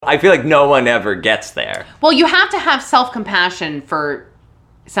I feel like no one ever gets there. Well, you have to have self-compassion for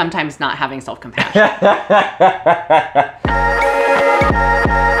sometimes not having self-compassion.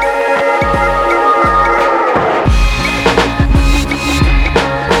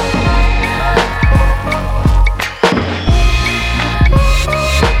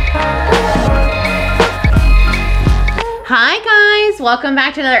 Hi guys, welcome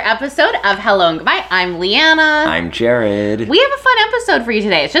back to another episode of Hello and Goodbye. I'm Leanna. I'm Jared. We have a fun episode for you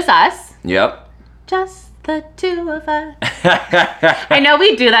today. It's just us. Yep. Just the two of us. I know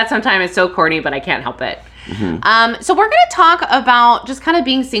we do that sometimes. It's so corny, but I can't help it. Mm-hmm. So we're going to talk about just kind of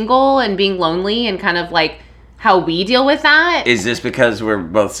being single and being lonely and kind of like how we deal with that. Is this because we're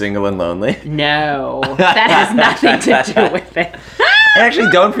both single and lonely? No, that has nothing to do with it. I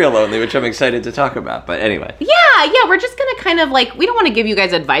actually don't feel lonely, which I'm excited to talk about. But anyway. Yeah, we're just going to kind of like, we don't want to give you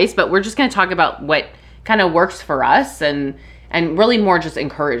guys advice, but we're just going to talk about what kind of works for us and really more just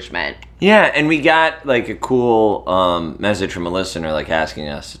encouragement. Yeah, and we got like a cool message from a listener like asking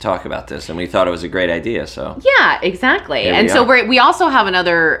us to talk about this, and we thought it was a great idea, so. Yeah, exactly. And so we also have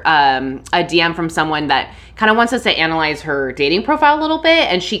another a DM from someone that kind of wants us to analyze her dating profile a little bit,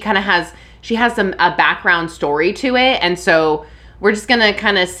 and she has a background story to it, and so we're just going to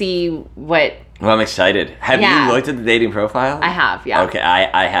kind of see what... Well, I'm excited. Have you looked at the dating profile? I have, yeah. Okay,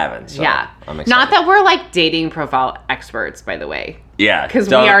 I haven't, so I'm excited. Not that we're like dating profile experts, by the way. Yeah. Because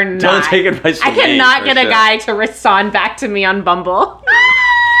we are not. Don't take advice from me. I cannot get a guy to respond back to me on Bumble.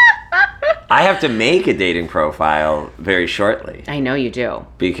 I have to make a dating profile very shortly. I know you do.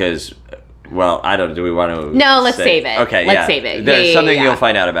 Because... Well, I don't. Do we want to? No, let's save it. Okay, let's save it. There's something you'll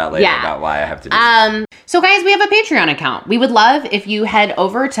find out about later about why I have to do this. So guys, we have a Patreon account. We would love if you head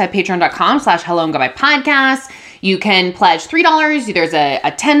over to patreon.com/Hello and Goodbye Podcast. You can pledge $3. There's a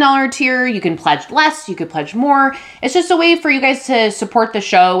 $10 tier. You can pledge less. You could pledge more. It's just a way for you guys to support the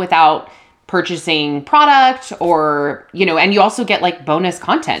show without purchasing product or, and you also get like bonus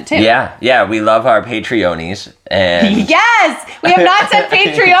content too. Yeah. We love our Patreonies. And yes, we have not said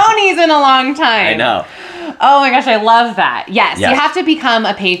Patreonies in a long time. I know. Oh my gosh, I love that. Yes. You have to become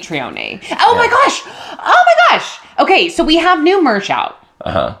a Patreone. Oh my gosh. Okay, so we have new merch out.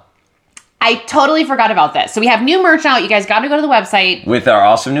 Uh-huh. I totally forgot about this. So we have new merch out. You guys got to go to the website. With our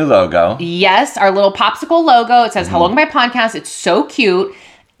awesome new logo. Yes, our little popsicle logo. It says Hello and Goodbye Podcast. It's so cute.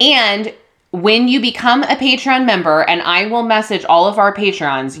 And when you become a Patreon member, and I will message all of our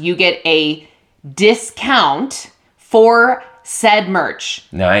Patrons, you get a discount for said merch.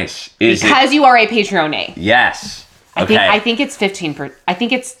 Nice. Because you are a Patreone. Yes. I think it's 15%. I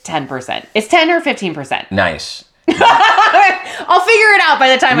think it's 10%. It's 10 or 15%. Nice. I'll figure it out by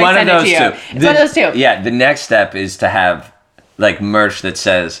the time I send it to you. It's one of those two. Yeah, the next step is to have like merch that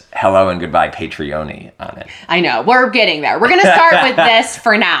says Hello and Goodbye Patreone on it. I know. We're getting there. We're going to start with this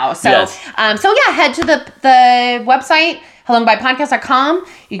for now. So, yes. Head to the website, helloandgoodbyepodcast.com.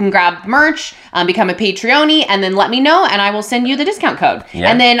 You can grab merch, become a Patreone, and then let me know, and I will send you the discount code.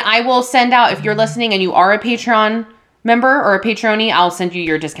 Yeah. And then I will send out, if you're listening and you are a Patreon member or a Patreone, I'll send you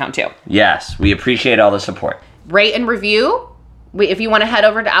your discount too. Yes. We appreciate all the support. Rate and review. If you want to head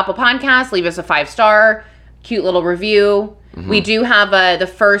over to Apple Podcasts, leave us a 5-star, cute little review. Mm-hmm. We do have the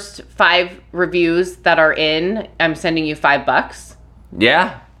first 5 reviews that are in. I'm sending you $5.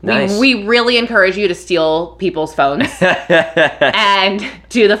 Yeah, nice. We really encourage you to steal people's phones and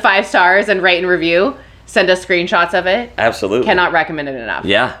do the 5 stars and rate and review. Send us screenshots of it. Absolutely. Cannot recommend it enough.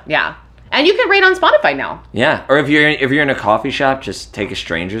 Yeah. And you can rate on Spotify now. Yeah, or if you're in a coffee shop, just take a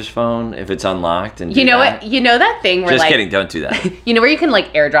stranger's phone if it's unlocked and you know what? You know that thing where just kidding, don't do that. You know where you can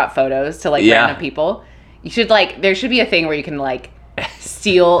like airdrop photos to like random people. You should there should be a thing where you can like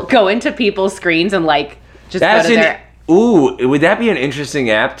go into people's screens and like just go to their... Ooh, would that be an interesting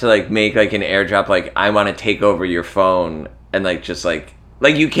app to like make like an airdrop? Like I want to take over your phone and like just like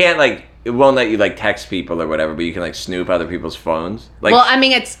you can't like it won't let you like text people or whatever, but you can like snoop other people's phones. Like, well, I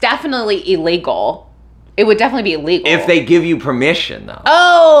mean, it's definitely illegal. It would definitely be illegal if they give you permission, though.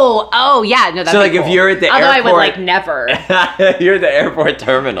 Oh, yeah, no, that's so like cool. If you're at the airport, I would like never. You're at the airport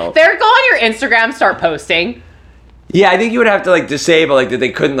terminal. They're go on your Instagram, start posting. Yeah, I think you would have to like disable like that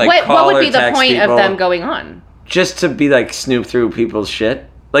they couldn't like call what would be or text the point people. Of them going on? Just to be like snoop through people's shit.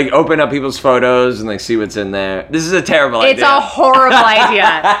 Like, open up people's photos and, like, see what's in there. This is a terrible idea. It's a horrible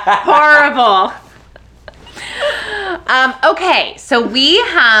idea. Horrible. Okay, so we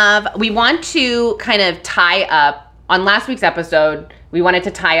want to kind of tie up, on last week's episode, we wanted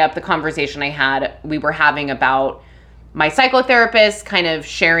to tie up the conversation we were having about my psychotherapist kind of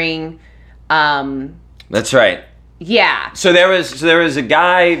sharing. That's right. Yeah. So there was a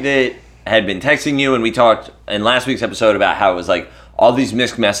guy that had been texting you, and we talked in last week's episode about how it was like all these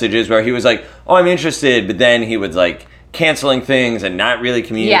mixed messages where he was like, oh, I'm interested, but then he was like canceling things and not really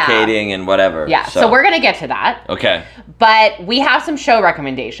communicating and whatever. Yeah, so we're going to get to that. Okay. But we have some show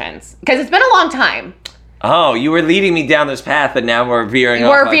recommendations because it's been a long time. Oh, you were leading me down this path, and now we're veering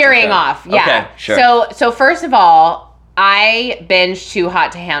off. We're veering off, yeah. Okay, sure. So first of all, I binged Too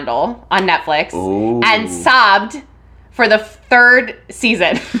Hot to Handle on Netflix and sobbed for the 3rd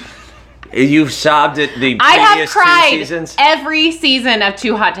season. You sobbed at the I have previous cried 2 seasons? every season of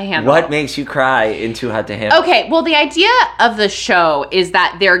Too Hot to Handle. What makes you cry in Too Hot to Handle? Okay, well, the idea of the show is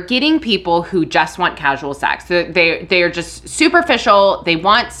that they're getting people who just want casual sex. They're just superficial. They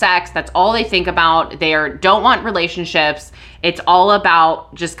want sex. That's all they think about. They don't want relationships. It's all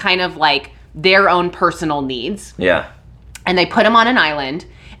about just kind of like their own personal needs. Yeah. And they put them on an island,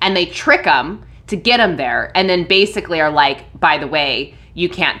 and they trick them to get them there, and then basically are like, by the way, you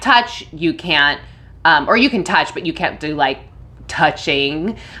can't touch, you can't, or you can touch, but you can't do like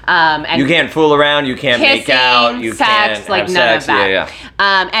touching. And you can't fool around, you can't kissing, make out, you sex, can't like have none sex. of that. Yeah.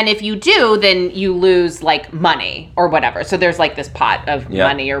 And if you do, then you lose like money or whatever. So there's like this pot of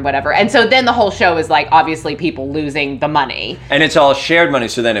money or whatever. And so then the whole show is like obviously people losing the money. And it's all shared money.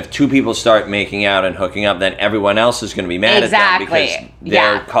 So then if 2 people start making out and hooking up, then everyone else is going to be mad at them because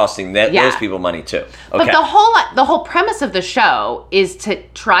they're costing those people money too. Okay. But the whole premise of the show is to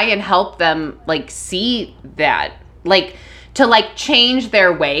try and help them like see that, like to like change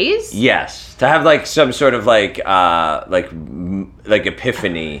their ways. Yes, to have like some sort of like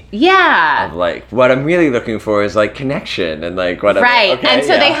epiphany. Yeah. Of like what I'm really looking for is like connection and like whatever. Right. Okay, and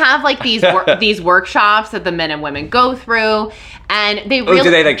so they have like these these workshops that the men and women go through, and they really do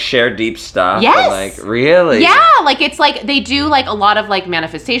they like share deep stuff? Yes. And, like really? Yeah, like it's like they do like a lot of like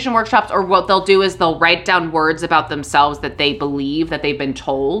manifestation workshops, or what they'll do is they'll write down words about themselves that they believe that they've been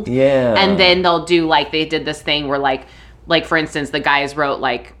told. Yeah. And then they'll do like they did this thing where like for instance, the guys wrote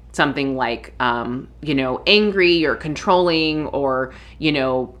like something like angry or controlling or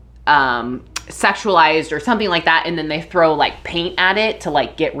sexualized or something like that, and then they throw like paint at it to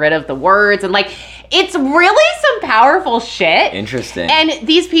like get rid of the words, and like it's really some powerful shit. Interesting. And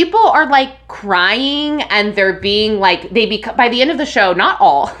these people are like crying, and they're being like by the end of the show, not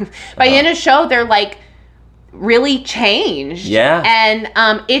all, by the end of the show they're like really changed. Yeah. And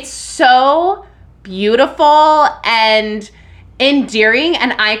it's so beautiful and endearing,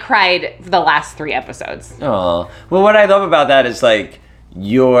 and I cried for the last 3 episodes. Oh, well, what I love about that is like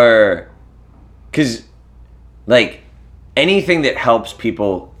because like anything that helps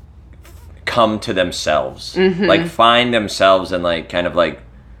people come to themselves, like find themselves and like kind of like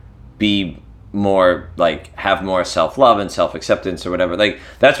be more like have more self-love and self-acceptance or whatever, like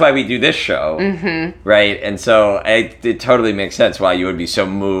that's why we do this show, right? And so it totally makes sense why you would be so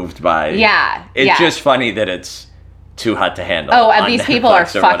moved by it's just funny that it's Too Hot to Handle. Oh, and these people are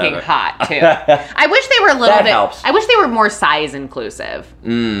fucking hot too. I wish they were a little bit helps. I wish they were more size inclusive.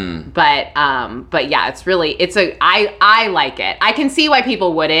 But yeah, I like it. I can see why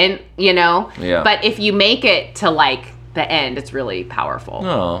people wouldn't, Yeah. But if you make it to like the end, it's really powerful.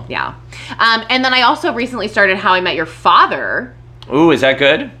 Oh. Yeah. And then I also recently started How I Met Your Father. Ooh, is that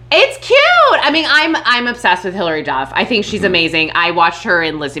good? It's cute. I mean, I'm obsessed with Hilary Duff. I think she's amazing. I watched her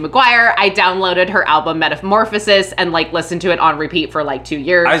in Lizzie McGuire. I downloaded her album Metamorphosis and like listened to it on repeat for like 2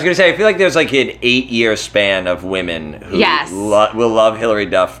 years. I was gonna say, I feel like there's like an 8-year span of women who Yes. will love Hilary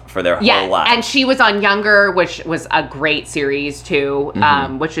Duff for their whole life. And she was on Younger, which was a great series too.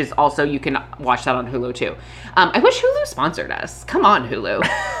 Which is also, you can watch that on Hulu too. I wish Hulu sponsored us. Come on, Hulu.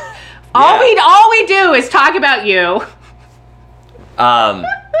 All we do is talk about you.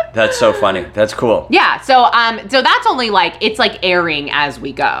 That's so funny. That's cool. Yeah. So that's only like, it's like airing as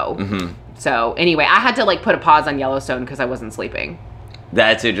we go. So anyway, I had to like put a pause on Yellowstone because I wasn't sleeping.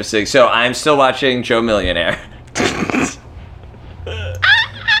 That's interesting. So I'm still watching Joe Millionaire.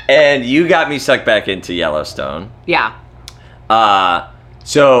 And you got me sucked back into Yellowstone. Yeah.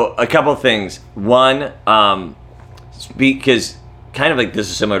 So a couple things. One, because kind of like this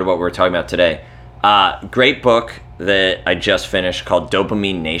is similar to what we were talking about today. Great book that I just finished called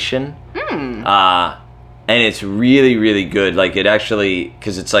Dopamine Nation. And it's really, really good. Like it actually,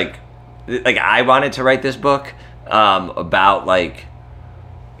 because it's like I wanted to write this book about like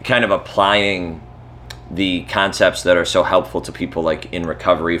kind of applying the concepts that are so helpful to people like in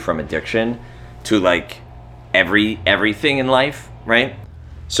recovery from addiction to like everything in life, right?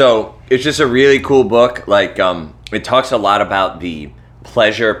 So it's just a really cool book. Like it talks a lot about the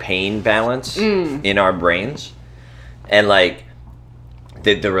pleasure-pain balance in our brains, and like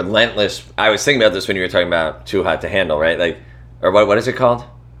the relentless. I was thinking about this when you were talking about Too Hot to Handle, right? Like, or what is it called?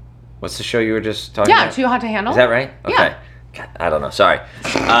 What's the show you were just talking about? Yeah, Too Hot to Handle. Is that right? Okay. Yeah. God, I don't know. Sorry.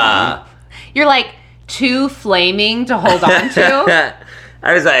 You're like too flaming to hold on to.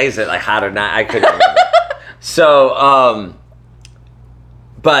 I was like, is it like hot or not? I couldn't remember. So,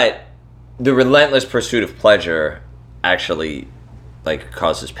 but the relentless pursuit of pleasure actually like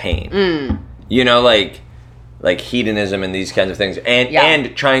causes pain. You know, like hedonism and these kinds of things,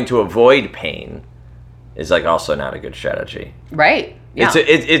 and trying to avoid pain is like also not a good strategy. Right. Yeah.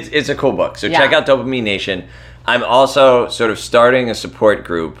 It's a cool book. So check out Dopamine Nation. I'm also sort of starting a support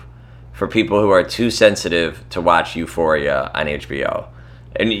group for people who are too sensitive to watch Euphoria on HBO.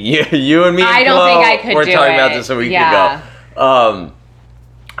 And you and me and I don't Chloe think I could were do talking it. about this a week ago.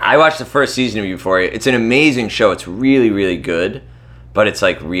 I watched the first season of Euphoria. It's an amazing show. It's really, really good, but it's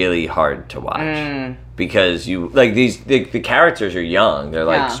like really hard to watch because you like the characters are young. They're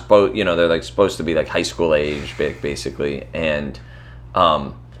like they're like supposed to be like high school age basically, and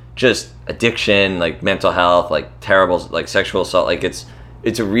just addiction, like mental health, like terrible like sexual assault. Like it's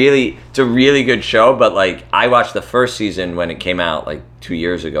a really good show, but like I watched the first season when it came out like 2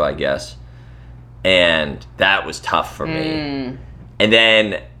 years ago, I guess, and that was tough for me. And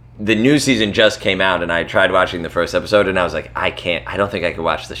then the new season just came out, and I tried watching the first episode, and I was like, I don't think I could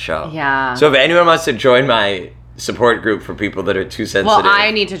watch the show. Yeah. So if anyone wants to join my support group for people that are too sensitive. Well, I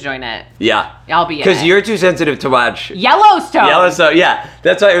need to join it. Yeah. I'll be in it. Because you're too sensitive to watch Yellowstone, yeah.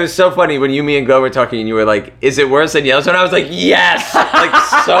 That's why it was so funny when me and Glo were talking and you were like, is it worse than Yellowstone? I was like, yes! Like,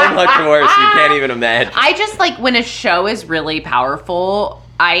 so much worse. You can't even imagine. I just, like, when a show is really powerful,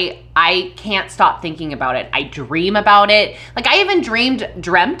 I can't stop thinking about it. I dream about it. Like, I even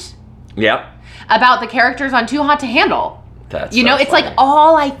dreamt Yep. about the characters on Too Hot to Handle. That's you know, so it's funny. like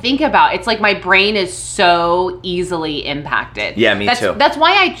all I think about. It's like my brain is so easily impacted. Yeah, me too. That's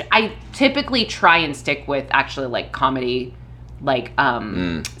why I typically try and stick with actually like comedy, like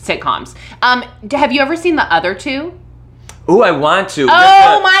sitcoms. Have you ever seen the other two? Ooh, I want to.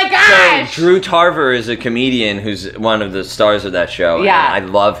 Oh my gosh! So Drew Tarver is a comedian who's one of the stars of that show. Yeah. And I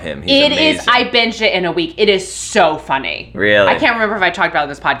love him. He's It amazing. is. I binged it in a week. It is so funny. Really? I can't remember if I talked about it on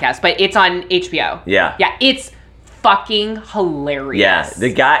this podcast, but it's on HBO. Yeah. Yeah, it's fucking hilarious.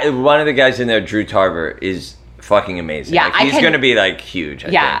 Yeah, one of the guys in there, Drew Tarver, is fucking amazing. Yeah, like, he's going to be like huge. I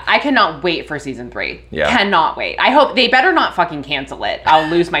think. I cannot wait for season 3. Yeah. Cannot wait. I hope they better not fucking cancel it. I'll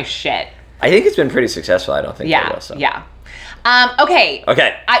lose my shit. I think it's been pretty successful. I don't think they will. So. Yeah. Okay.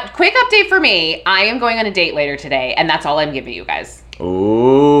 Okay. Quick update for me. I am going on a date later today, and that's all I'm giving you guys.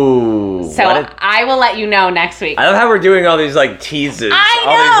 Ooh. So I will let you know next week. I love how we're doing all these like teases. I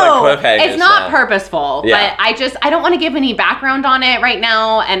all know. These like cliffhangers. It's not now. purposeful, Yeah. but I don't want to give any background on it right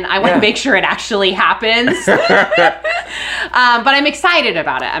now, and I want to make sure it actually happens. But I'm excited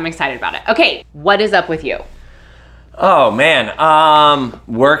about it. Okay, what is up with you? Oh man,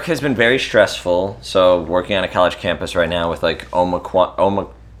 work has been very stressful. So working on a college campus right now with like Omicron.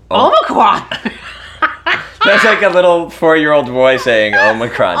 That's like a little 4-year-old boy saying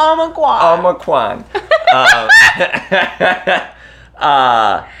Omicron. Omicron.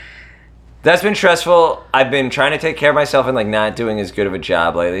 That's been stressful. I've been trying to take care of myself and like not doing as good of a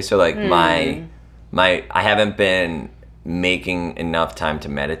job lately. So like I haven't been making enough time to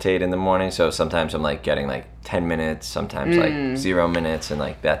meditate in the morning. So sometimes I'm like getting like 10 minutes, sometimes like 0 minutes, and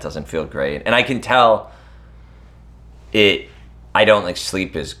like that doesn't feel great. And I can tell I don't like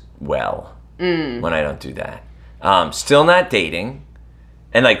sleep as well when I don't do that. Still not dating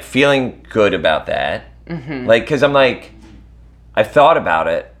and like feeling good about that. Like, cause I'm like, I've thought about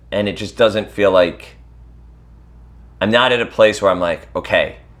it and it just doesn't feel like I'm not at a place where I'm like,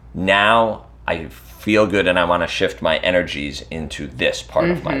 okay, now I feel good and I want to shift my energies into this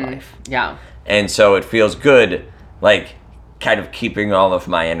part of my life. Yeah. And so it feels good, like kind of keeping all of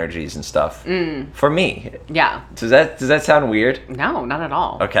my energies and stuff for me. Yeah. Does that sound weird? No, not at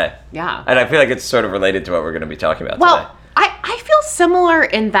all. Okay. Yeah. And I feel like it's sort of related to what we're going to be talking about today. Well, I feel similar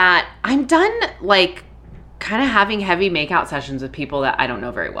in that I'm done like kind of having heavy makeout sessions with people that I don't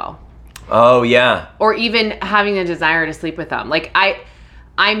know very well. Oh yeah. Or even having a desire to sleep with them. Like I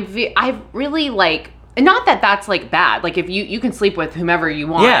really like, not that that's like bad. Like if you can sleep with whomever you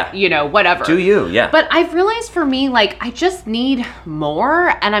want, you know, whatever. Do you? Yeah. But I've realized for me, like I just need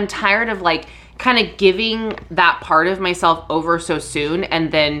more, and I'm tired of like kind of giving that part of myself over so soon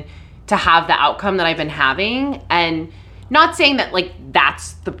and then to have the outcome that I've been having. And not saying that like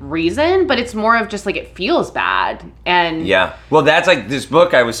that's the reason, but it's more of just like it feels bad. And yeah. Well, that's like this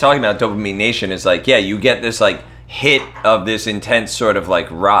book I was talking about, Dopamine Nation, is like, yeah, you get this like hit of this intense sort of like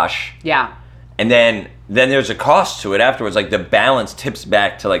rush. Yeah. And then there's a cost to it afterwards. Like the balance tips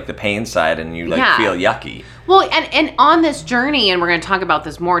back to like the pain side and you like feel yucky. Well, and on this journey, and we're going to talk about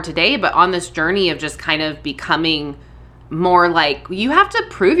this more today, but on this journey of just kind of becoming more like, you have to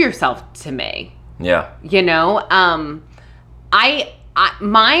prove yourself to me. Yeah. You know, I'm a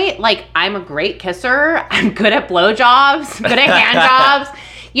great kisser. I'm good at blowjobs, good at hand jobs.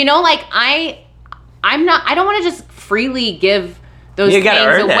 You know, like I don't want to just freely give those things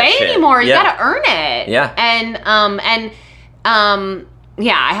away anymore. You gotta earn it. Yeah. And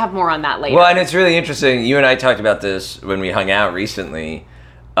yeah, I have more on that later. Well, and it's really interesting. You and I talked about this when we hung out recently.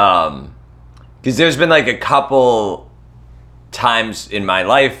 Because there's been like a couple times in my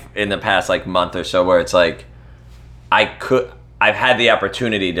life in the past like month or so where it's like I've had the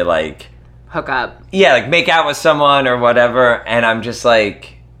opportunity to like hook up. Yeah, like make out with someone or whatever, and I'm just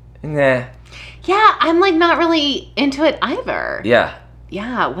like, nah. Yeah, I'm like not really into it either. Yeah.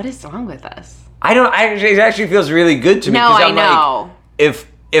 Yeah, what is wrong with us? It actually feels really good to me. No, I know. Like,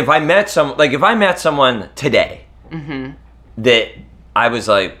 if I met someone today that I was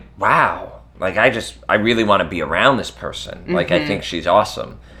like, wow, like I really want to be around this person. Like I think she's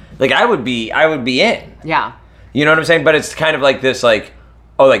awesome. Like I would be in. Yeah. You know what I'm saying? But it's kind of like this, like,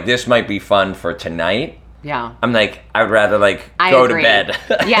 oh, like this might be fun for tonight. Yeah. I'm like, I would rather like go to bed.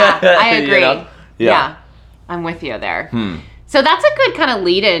 Yeah, I agree. You know? Yeah. I'm with you there. So that's a good kind of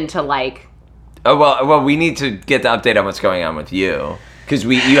lead into like. Oh well, we need to get the update on what's going on with you, because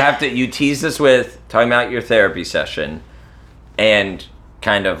you teased us with talking about your therapy session, and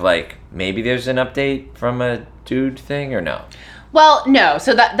kind of like maybe there's an update from a dude thing or no. Well, no.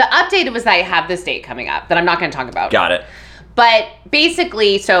 So the update was that I have this date coming up that I'm not going to talk about. Got it. But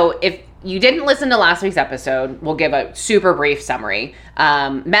basically, so if you didn't listen to last week's episode, we'll give a super brief summary.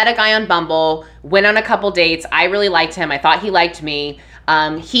 Met a guy on Bumble, went on a couple dates. I really liked him. I thought he liked me.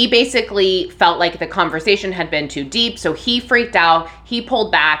 He basically felt like the conversation had been too deep, so he freaked out. He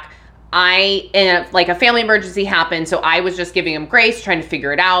pulled back. A family emergency happened, so I was just giving him grace, trying to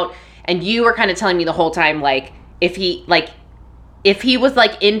figure it out. And you were kind of telling me the whole time, like, if he was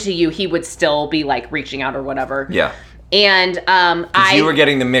like into you, he would still be like reaching out or whatever. Yeah. And you were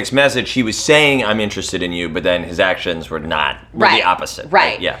getting the mixed message. He was saying I'm interested in you, but then his actions were the opposite.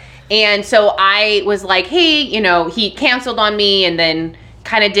 Right. Like, yeah. And so I was like, hey, he canceled on me, and then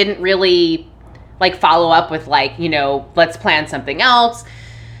kind of didn't really like follow up with like, let's plan something else.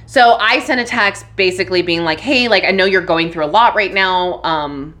 So I sent a text basically being like, hey, like I know you're going through a lot right now.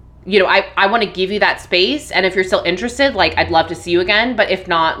 I want to give you that space, and if you're still interested, like I'd love to see you again, but if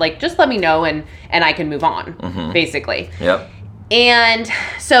not, like just let me know and I can move on, basically. Yep. And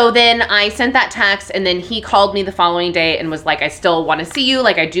so then I sent that text, and then he called me the following day and was like, I still want to see you,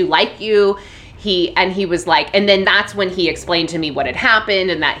 like I do like you. He was like, and then that's when he explained to me what had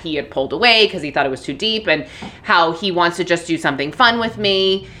happened and that he had pulled away because he thought it was too deep, and how he wants to just do something fun with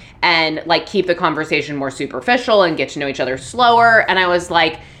me and like keep the conversation more superficial and get to know each other slower. And I was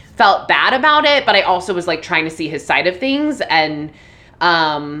like, felt bad about it, but I also was like trying to see his side of things and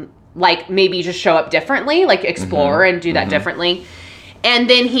like maybe just show up differently, like explore and do that differently. And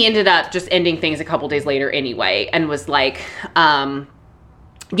then he ended up just ending things a couple days later anyway, and was like, I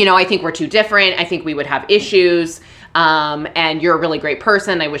think we're too different. I think we would have issues. And you're a really great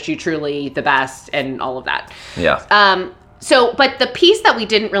person. I wish you truly the best and all of that. Yeah. But the piece that we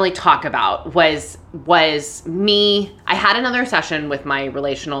didn't really talk about was me. I had another session with my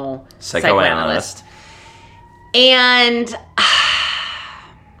relational psychoanalyst. And,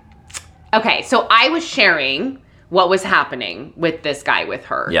 okay, so I was sharing what was happening with this guy with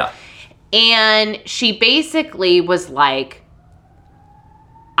her. Yeah. And she basically was like,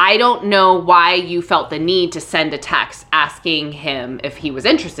 I don't know why you felt the need to send a text asking him if he was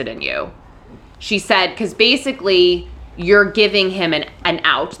interested in you. She said, because basically you're giving him an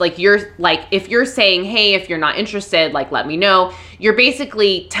out. Like you're like, if you're saying, hey, if you're not interested, like, let me know. You're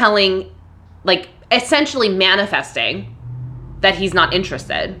basically telling, like, essentially manifesting that he's not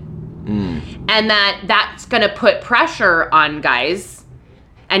interested. And that's going to put pressure on guys,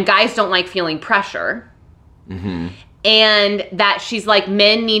 and guys don't like feeling pressure. And that she's like,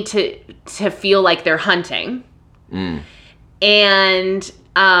 men need to feel like they're hunting. And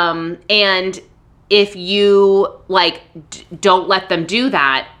if you like don't let them do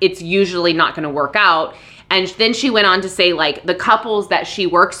that, it's usually not going to work out. And then she went on to say, like, the couples that she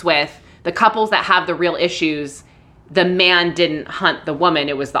works with, the couples that have the real issues, the man didn't hunt the woman.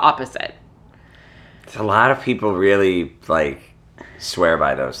 It was the opposite. A lot of people really like swear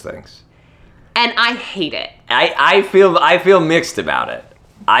by those things. And I hate it. I feel mixed about it.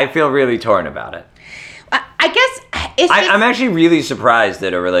 I feel really torn about it. I guess it's just, I'm actually really surprised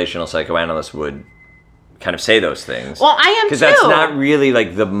that a relational psychoanalyst would kind of say those things. Well, I am too. Because that's not really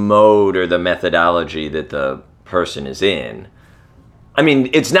like the mode or the methodology that the person is in. I mean,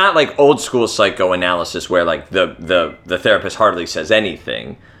 it's not like old school psychoanalysis where like the therapist hardly says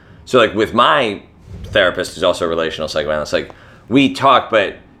anything. So like with my therapist, who's also a relational psychoanalyst, like we talk,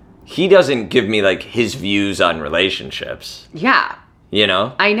 but he doesn't give me like his views on relationships. Yeah. You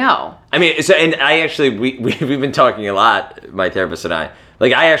know? I know. I mean, and I actually, we've been talking a lot, my therapist and I.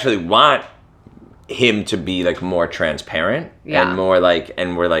 Like, I actually want him to be like more transparent and more like,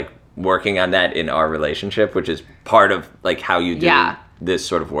 and we're like working on that in our relationship, which is part of like how you do this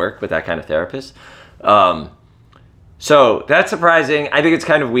sort of work with that kind of therapist. So that's surprising. I think it's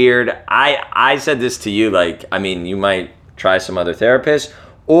kind of weird. I said this to you, like, I mean, you might try some other therapist,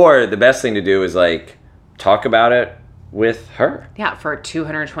 or the best thing to do is like talk about it with her. Yeah, for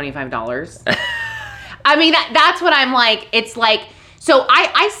 $225. I mean, that's what I'm like. It's like, so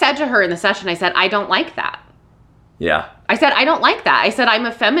I said to her in the session, I said, I don't like that. Yeah. I said, I don't like that. I said, I'm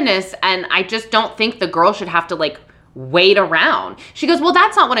a feminist and I just don't think the girl should have to like wait around. She goes, well,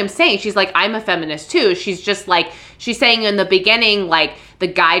 that's not what I'm saying. She's like, I'm a feminist too. She's just like, she's saying in the beginning, like the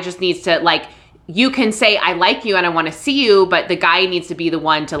guy just needs to like, you can say, I like you and I want to see you, but the guy needs to be the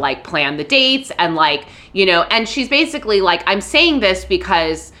one to like plan the dates and like, you know, and she's basically like, I'm saying this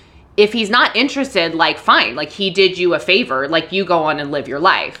because if he's not interested, like, fine, like he did you a favor, like you go on and live your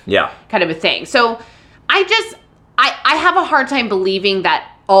life. Yeah. Kind of a thing. So I have a hard time believing that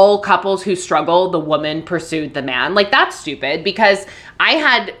all couples who struggle, the woman pursued the man. Like, that's stupid because I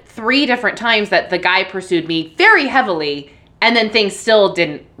had 3 different times that the guy pursued me very heavily and then things still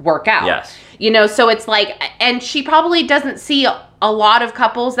didn't work out. Yes. You know, so it's like, and she probably doesn't see a lot of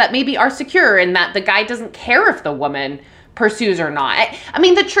couples that maybe are secure in that the guy doesn't care if the woman pursues or not. I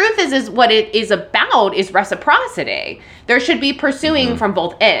mean, the truth is what it is about is reciprocity. There should be pursuing from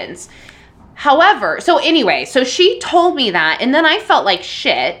both ends. However, so anyway, so she told me that, and then I felt like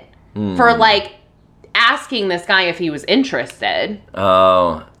shit for like asking this guy if he was interested.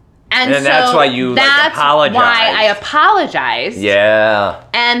 Oh. And so that's why you like apologized. That's why I apologized. Yeah.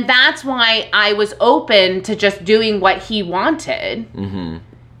 And that's why I was open to just doing what he wanted.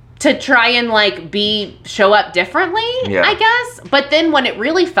 To try and like show up differently, I guess. But then when it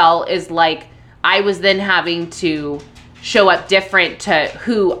really felt is like I was then having to show up different to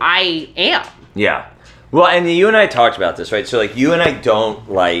who I am. Yeah. Well, and you and I talked about this, right? So like you and I don't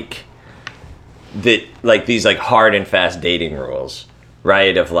like these like hard and fast dating rules,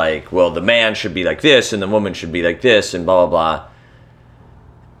 right? Of like, well, the man should be like this and the woman should be like this and blah, blah, blah.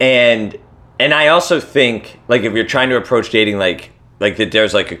 And I also think like if you're trying to approach dating like that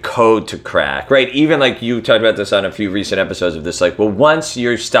there's like a code to crack, right? Even like you talked about this on a few recent episodes of this, like, well, once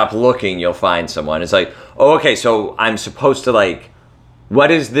you stop looking, you'll find someone. It's like, oh, okay, so I'm supposed to like, what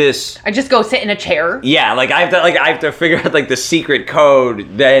is this? I just go sit in a chair. Yeah, like I have to figure out like the secret code,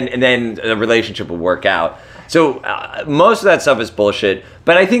 and then the relationship will work out. So most of that stuff is bullshit.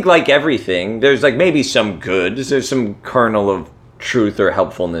 But I think like everything, there's like maybe some good, there's some kernel of truth or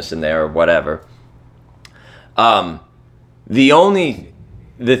helpfulness in there or whatever. The only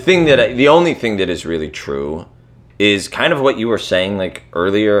thing that is really true is kind of what you were saying like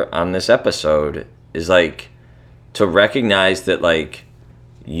earlier on this episode is like to recognize that like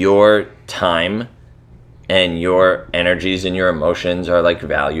your time and your energies and your emotions are like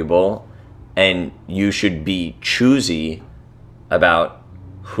valuable and you should be choosy about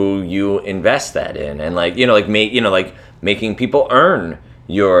who you invest that in and like, like making people earn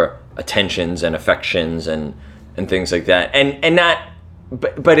your attentions and affections and things like that. And not,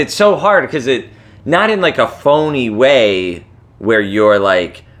 but it's so hard because it, not in like a phony way where you're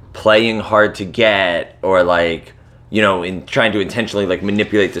like playing hard to get or like, in trying to intentionally like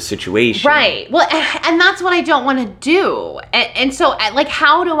manipulate the situation. Right. Well, and that's what I don't want to do. And so like,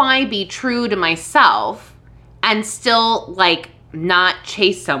 how do I be true to myself and still like not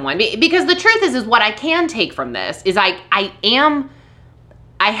chase someone? Because the truth is what I can take from this is I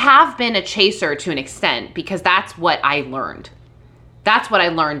have been a chaser to an extent because that's what I learned. That's what I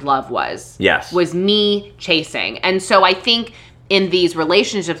learned love was. Yes. Was me chasing. And so I think in these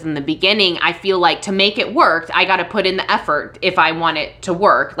relationships in the beginning, I feel like to make it work, I got to put in the effort if I want it to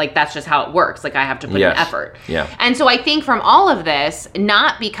work. Like that's just how it works. Like I have to put in effort. Yeah. And so I think from all of this,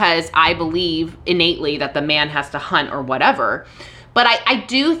 not because I believe innately that the man has to hunt or whatever, but I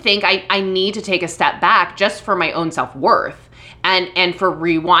do think I need to take a step back just for my own self-worth. And for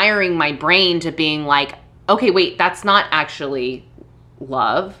rewiring my brain to being like, okay, wait, that's not actually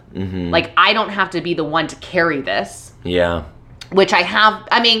love. Mm-hmm. Like, I don't have to be the one to carry this. Yeah. Which I have,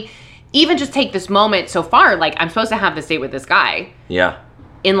 I mean, even just take this moment so far, like, I'm supposed to have this date with this guy. Yeah.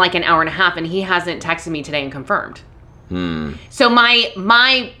 In like an hour and a half, and he hasn't texted me today and confirmed. So my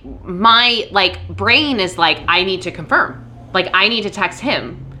like brain is like, I need to confirm. like, I need to text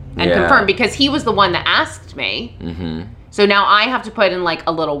him and Yeah. confirm because he was the one that asked me. Mm-hmm. So now I have to put in, like,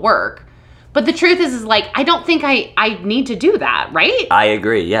 a little work. But the truth is like, I don't think I need to do that, right? I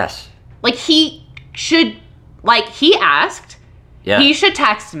agree, yes. Like, he should, like, he asked. Yeah. He should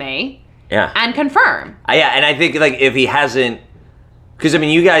text me Yeah. and confirm. Yeah, and I think, like, if he hasn't... Because, I mean,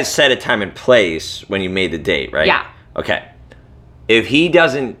 you guys set a time and place when you made the date, right? Yeah. Okay. If he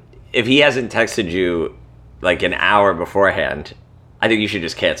hasn't texted you, like, an hour beforehand, I think you should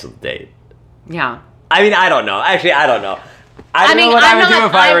just cancel the date. Yeah. I mean, I don't know. Actually, I don't know. I don't mean, know what I I'm would do not-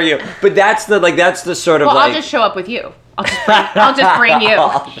 if I were you. But that's the sort of, Well, like... I'll just show up with you. I'll just bring you.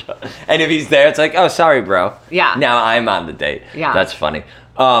 And if he's there, it's like, oh, sorry, bro. Yeah. Now I'm on the date. Yeah. That's funny.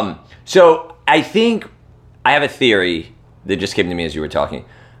 So I think I have a theory that just came to me as you were talking.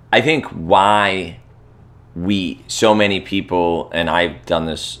 I think why so many people, and I've done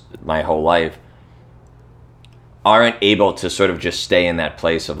this my whole life, aren't able to sort of just stay in that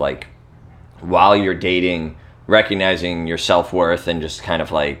place of, like, while you're dating, recognizing your self-worth and just kind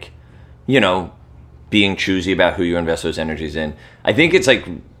of, like, you know, being choosy about who you invest those energies in. I think it's like,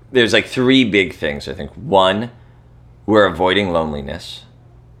 there's like three big things, I think. One, we're avoiding loneliness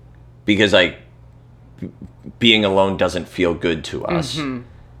because, like, being alone doesn't feel good to us. Mm-hmm.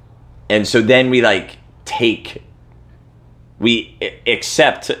 And so then we, like, we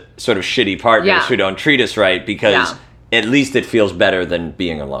accept sort of shitty partners who don't treat us right because at least it feels better than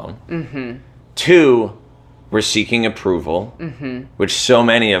being alone. Mm-hmm. Two, we're seeking approval, which so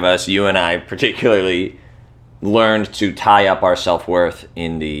many of us, you and I particularly, learned to tie up our self-worth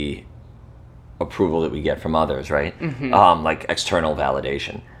in the approval that we get from others, right? Mm-hmm. Like external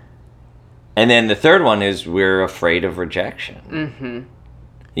validation. And then the third one is we're afraid of rejection. Mm-hmm.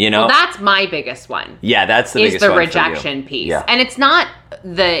 You know? Well, that's my biggest one. Yeah, that's the biggest one. Is the for rejection you. piece. Yeah. And it's not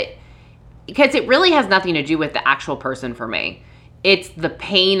because it really has nothing to do with the actual person for me. It's the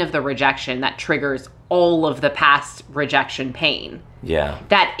pain of the rejection that triggers all of the past rejection pain. Yeah.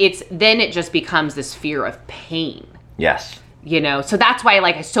 Then it just becomes this fear of pain. Yes. You know, so that's why,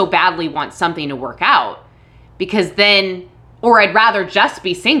 like, I so badly want something to work out, because then, or I'd rather just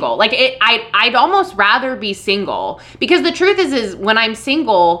be single. Like, I'd almost rather be single, because the truth is when I'm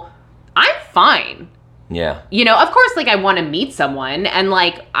single, I'm fine. Yeah. You know, of course, like, I want to meet someone, and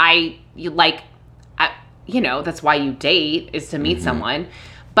like, you know, that's why you date, is to meet someone.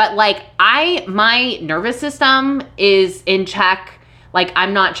 But like, my nervous system is in check. Like,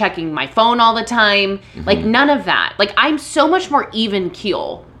 I'm not checking my phone all the time. Mm-hmm. Like, none of that. Like, I'm so much more even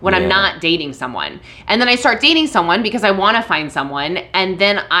keel when I'm not dating someone. And then I start dating someone because I want to find someone. And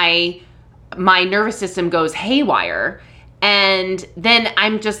then my nervous system goes haywire. And then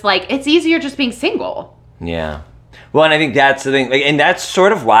I'm just like, it's easier just being single. Yeah. Well, and I think that's the thing. Like, and that's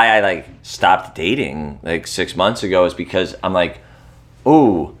sort of why I, like, stopped dating, like, 6 months ago, is because I'm like,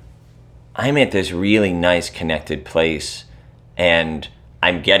 ooh, I'm at this really nice connected place, and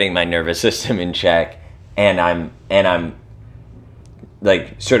I'm getting my nervous system in check, and I'm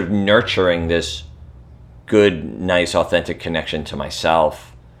like sort of nurturing this good, nice, authentic connection to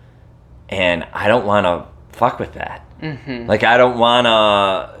myself, and I don't want to fuck with that. Mm-hmm. Like, I don't want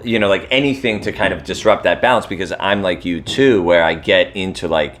to, you know, like, anything to kind of disrupt that balance, because I'm like you too, where I get into,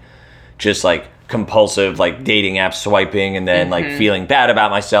 like, just, like, compulsive, like, dating app swiping, and then like feeling bad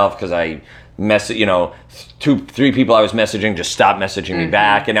about myself because I you know, 2-3 people I was messaging just stopped messaging me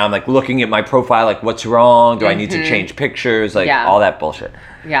back, and now I'm like looking at my profile, like, what's wrong? Do I need to change pictures? Like, all that bullshit.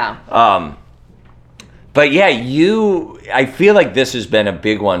 Yeah. But yeah, I feel like this has been a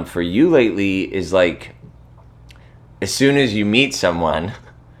big one for you lately, is like, as soon as you meet someone,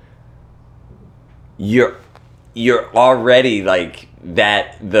 you're already like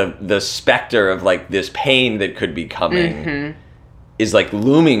that, the specter of, like, this pain that could be coming is, like,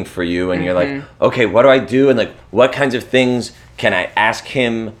 looming for you, and you're like, okay, what do I do? And, like, what kinds of things can I ask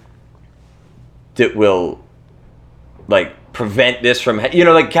him that will, like, prevent this from, you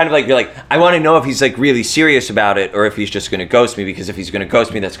know, like, kind of like, you're like, I want to know if he's, like, really serious about it, or if he's just going to ghost me, because if he's going to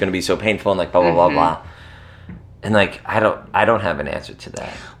ghost me, that's going to be so painful, and, like, blah, blah, blah, blah. And, like, I don't have an answer to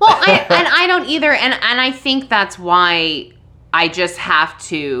that. Well, I don't either. And I think that's why I just have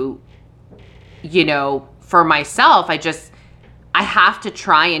to, you know, for myself, I have to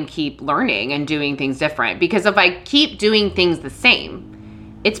try and keep learning and doing things different. Because if I keep doing things the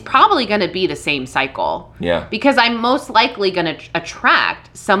same, it's probably going to be the same cycle. Yeah. Because I'm most likely going to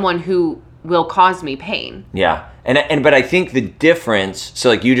attract someone who will cause me pain. Yeah. But I think the difference, so,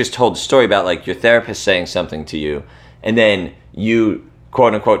 like, you just told a story about, like, your therapist saying something to you, and then you,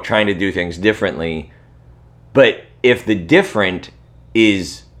 quote unquote, trying to do things differently. But if the different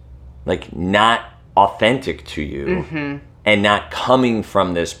is, like, not authentic to you, and not coming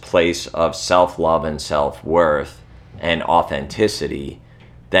from this place of self-love and self-worth and authenticity,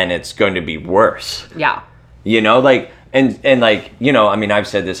 then it's going to be worse. Yeah. You know, like, and like, you know, I mean, I've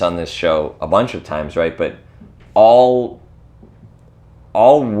said this on this show a bunch of times, right? But all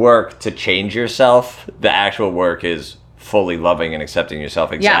work to change yourself, the actual work is fully loving and accepting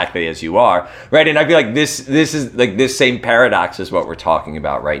yourself exactly as you are, right? And I feel like this is like this same paradox is what we're talking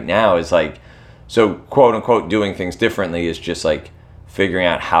about right now, is like, so quote unquote doing things differently is just like figuring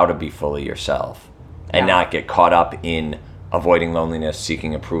out how to be fully yourself and not get caught up in avoiding loneliness,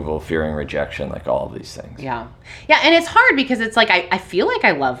 seeking approval, fearing rejection, like all of these things. Yeah. Yeah, and it's hard because it's like I feel like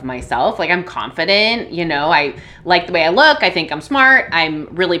I love myself. Like I'm confident, you know, I like the way I look. I think I'm smart. I'm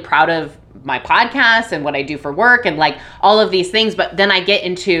really proud of my podcast and what I do for work and like all of these things. But then I get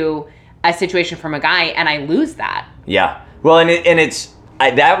into a situation from a guy and I lose that. Yeah. Well,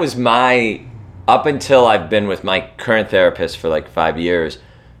 that was my, up until I've been with my current therapist for like 5 years,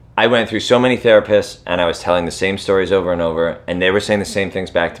 I went through so many therapists and I was telling the same stories over and over and they were saying the same things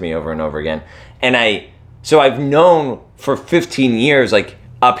back to me over and over again. And so I've known for 15 years, like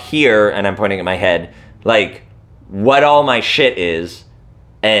up here, and I'm pointing at my head, like what all my shit is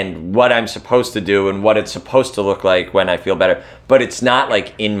and what I'm supposed to do and what it's supposed to look like when I feel better. But it's not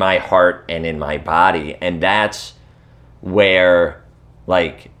like in my heart and in my body. And that's where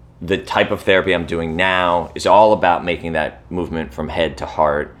like the type of therapy I'm doing now is all about making that movement from head to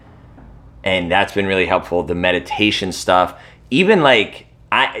heart. And that's been really helpful. The meditation stuff, even like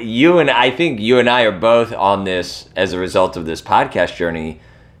I think you and I are both on this as a result of this podcast journey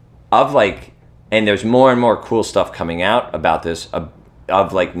of like, and there's more and more cool stuff coming out about this,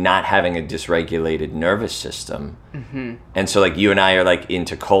 of like not having a dysregulated nervous system. Mm-hmm. And so like you and I are like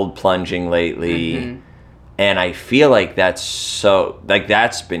into cold plunging lately. Mm-hmm. And I feel like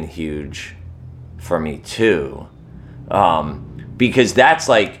that's been huge for me too. Because that's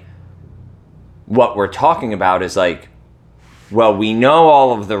like, what we're talking about is like, well, we know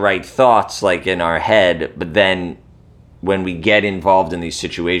all of the right thoughts like in our head, but then when we get involved in these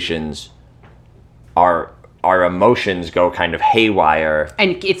situations, our emotions go kind of haywire.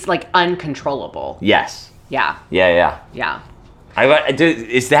 And it's like uncontrollable. Yes. Yeah. Yeah.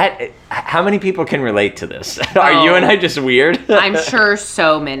 How many people can relate to this? Are you and I just weird? I'm sure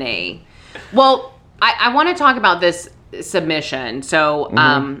so many. Well, I want to talk about this submission.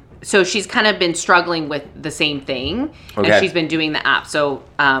 So, so she's kind of been struggling with the same thing, and she's been doing the app. So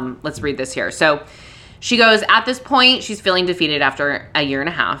let's read this here. So she goes, at this point, she's feeling defeated after a year and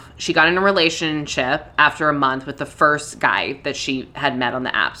a half. She got in a relationship after a month with the first guy that she had met on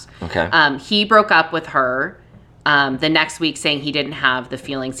the apps. Okay. He broke up with her the next week, saying he didn't have the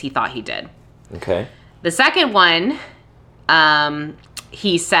feelings he thought he did. Okay. The second one,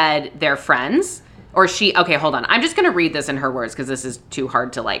 he said they're friends. Or okay, hold on. I'm just going to read this in her words because this is too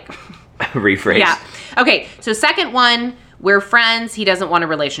hard to like... rephrase. Yeah. Okay, so second one, we're friends. He doesn't want a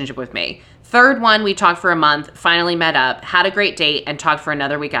relationship with me. Third one, we talked for a month, finally met up, had a great date, and talked for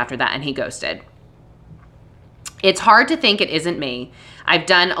another week after that, and he ghosted. It's hard to think it isn't me. I've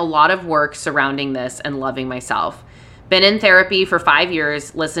done a lot of work surrounding this and loving myself. Been in therapy for 5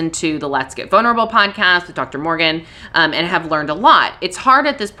 years, listened to the Let's Get Vulnerable podcast with Dr. Morgan, and have learned a lot. It's hard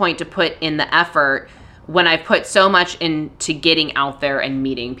at this point to put in the effort when I've put so much into getting out there and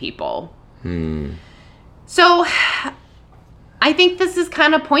meeting people. So I think this is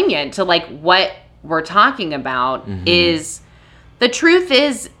kind of poignant to like what we're talking about. Is the truth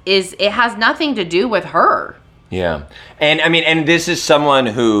is it has nothing to do with her. Yeah. And I mean, and this is someone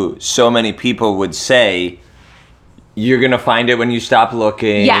who so many people would say, you're going to find it when you stop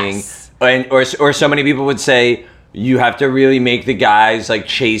looking. Yes. Or so many people would say, you have to really make the guys like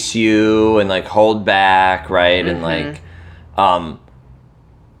chase you and like hold back, right? And like,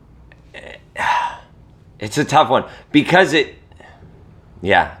 it's a tough one because I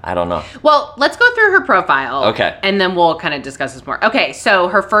don't know. Well, let's go through her profile. Okay. And then we'll kind of discuss this more. Okay, so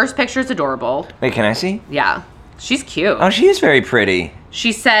her first picture is adorable. Wait, can I see? Yeah. She's cute. Oh, she is very pretty.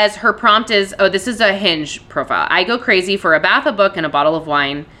 She says her prompt is, this is a Hinge profile. I go crazy for a bath, a book, and a bottle of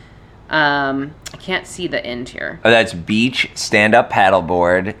wine. I can't see the end here. Oh, that's beach, stand-up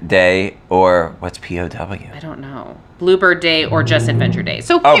paddleboard day, or what's POW? I don't know. Bluebird day or just adventure day.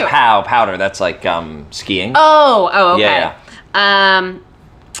 So cute. Oh, powder. That's like skiing. Oh, okay. Yeah.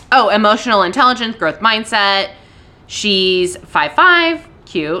 Emotional intelligence, growth mindset. She's 5'5",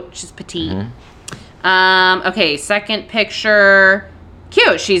 cute. She's petite. Okay, second picture.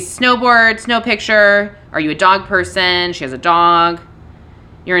 Cute. She's snowboard, snow picture. Are you a dog person? She has a dog.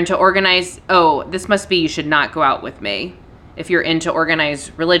 You're into organized. Oh, this must be you should not go out with me. if you're into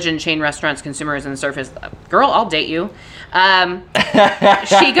organized religion, chain restaurants, consumers, and surface, girl, I'll date you.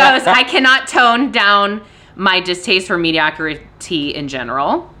 She goes, I cannot tone down my distaste for mediocrity in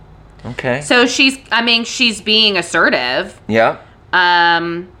general. Okay. So she's being assertive. Yeah.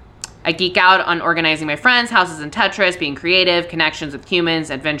 I geek out on organizing my friends' houses in Tetris, being creative, connections with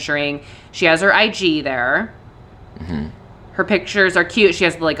humans, adventuring. She has her IG there. Mm-hmm. Her pictures are cute. She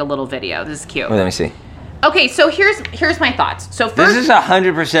has like a little video. This is cute. Well, let me see. Okay, so here's my thoughts. So first, this is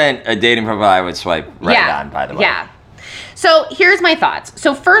 100% a dating profile I would swipe right on, by the way. Yeah. So here's my thoughts.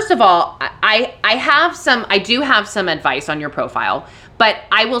 So first of all, I do have some advice on your profile, but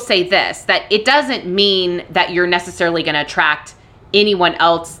I will say this, that it doesn't mean that you're necessarily going to attract anyone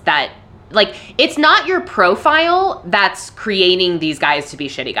else that, like, it's not your profile that's creating these guys to be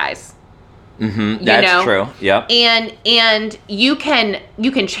shitty guys. Mm-hmm. That's true. Yep. And you can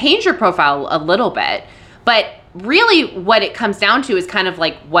change your profile a little bit, but really what it comes down to is kind of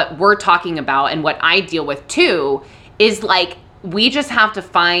like what we're talking about and what I deal with too, is like, we just have to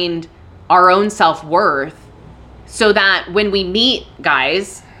find our own self-worth so that when we meet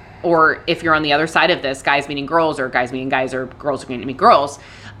guys, or if you're on the other side of this, guys meeting girls, or guys meeting guys, or girls meeting girls,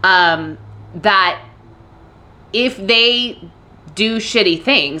 that if they do shitty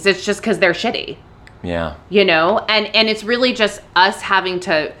things, it's just because they're shitty. Yeah. You know? And it's really just us having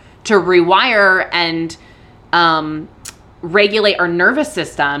to rewire and regulate our nervous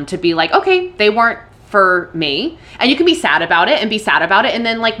system to be like, okay, they weren't for me. And you can be sad about it and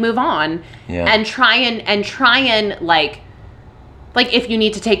then like move on. Yeah. And try and like if you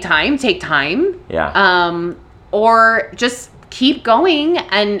need to take time. Yeah. Or just keep going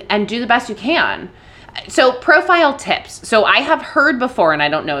and do the best you can. So profile tips. So I have heard before, and I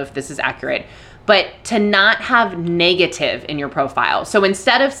don't know if this is accurate, but to not have negative in your profile. So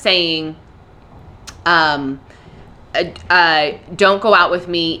instead of saying, don't go out with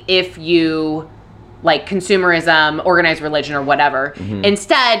me if you like consumerism, organized religion, or whatever. Mm-hmm.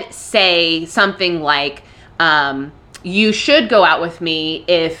 Instead, say something like, you should go out with me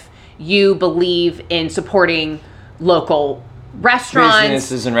if you believe in supporting local restaurants.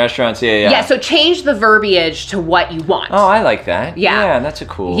 Businesses and restaurants, yeah. Yeah, so change the verbiage to what you want. Oh, I like that. Yeah. Yeah, that's a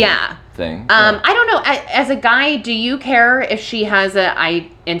cool thing. I don't know. As a guy, do you care if she has a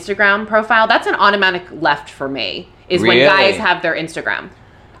Instagram profile? That's an automatic left for me, is Really? when guys have their Instagram.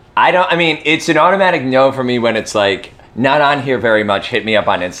 It's an automatic no for me when it's like, not on here very much, hit me up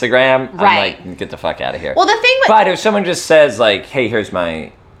on Instagram. Right. I'm like, get the fuck out of here. Well, the thing with... But if someone just says like, hey, here's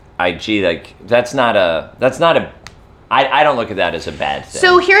my IG, like, I don't look at that as a bad thing.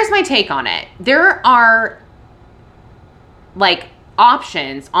 So here's my take on it. There are like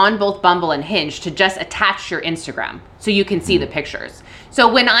options on both Bumble and Hinge to just attach your Instagram so you can see the pictures.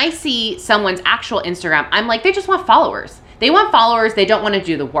 So when I see someone's actual Instagram, I'm like, they just want followers. They want followers. They don't want to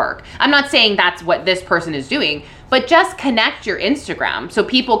do the work. I'm not saying that's what this person is doing, but just connect your Instagram so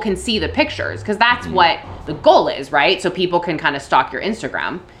people can see the pictures, because that's what the goal is, right? So people can kind of stalk your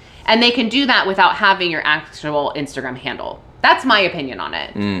Instagram. And they can do that without having your actual Instagram handle. That's my opinion on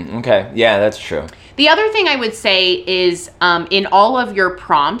it. Okay. Yeah, that's true. The other thing I would say is in all of your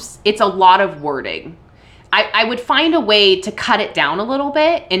prompts, it's a lot of wording. I would find a way to cut it down a little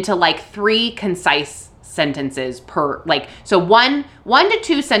bit into like 3 concise sentences per, like, so one to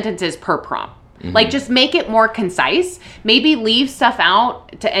 2 sentences per prompt. Mm-hmm. Like, just make it more concise. Maybe leave stuff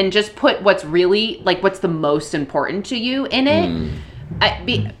out and just put what's really, like, what's the most important to you in it.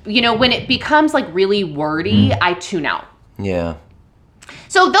 When it becomes like really wordy, I tune out. Yeah.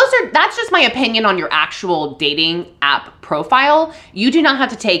 So that's just my opinion on your actual dating app profile. You do not have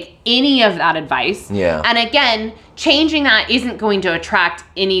to take any of that advice. Yeah. And again, changing that isn't going to attract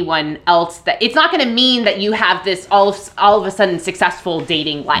anyone else. That it's not going to mean that you have this all of a sudden successful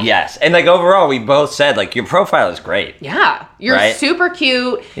dating life. Yes. And like overall, we both said like your profile is great. Yeah. You're super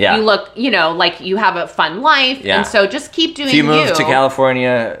cute. Yeah. You look, like you have a fun life. Yeah. And so just keep doing you. If you move to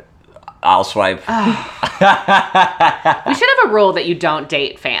California, I'll swipe. We should have a rule that you don't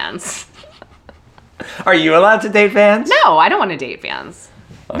date fans. Are you allowed to date fans? No, I don't want to date fans.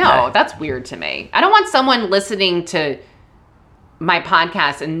 Okay. No, that's weird to me. I don't want someone listening to my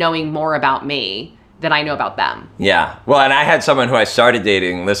podcast and knowing more about me than I know about them. Yeah. Well, and I had someone who I started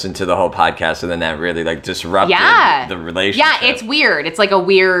dating listen to the whole podcast, and then that really like disrupted the relationship. Yeah, it's weird. It's like a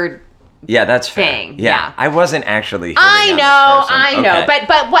weird... Yeah, that's fair. Thing. Yeah. I wasn't actually. I know,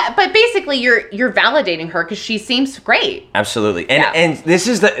 but basically, you're validating her because she seems great. Absolutely, and this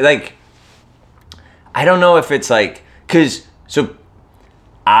is the like. I don't know if it's like because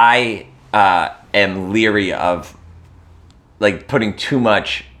I am leery of like putting too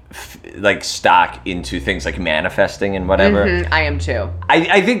much like stock into things like manifesting and whatever. I am too.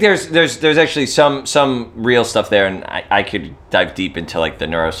 I think there's actually some real stuff there, and I could dive deep into like the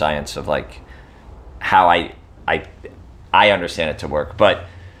neuroscience of like how I understand it to work. But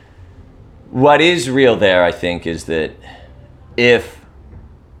what is real there, I think, is that if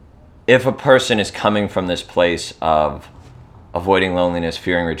a person is coming from this place of avoiding loneliness,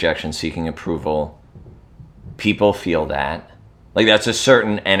 fearing rejection, seeking approval, people feel that. Like, that's a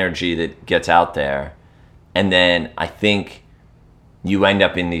certain energy that gets out there. And then I think you end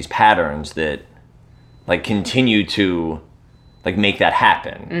up in these patterns that, like, continue to, like, make that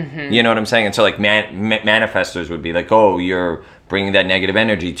happen. You know what I'm saying? And so, like, manifestors would be like, oh, you're bringing that negative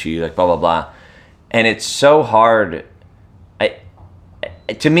energy to you, like, blah, blah, blah. And it's so hard.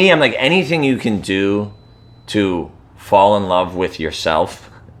 To me, I'm like, anything you can do to fall in love with yourself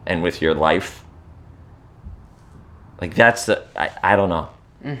and with your life, like, that's I don't know.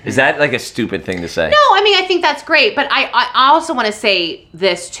 Is that like a stupid thing to say? No, I mean, I think that's great. But I also want to say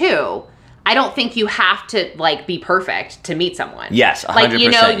this too. I don't think you have to like be perfect to meet someone. Yes, 100%. Like,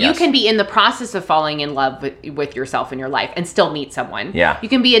 you know, yes. you can be in the process of falling in love with yourself in your life and still meet someone. Yeah. You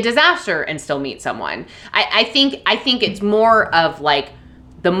can be a disaster and still meet someone. I think it's more of like,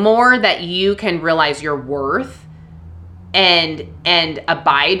 the more that you can realize your worth and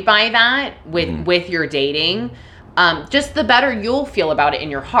abide by that with your dating, just the better you'll feel about it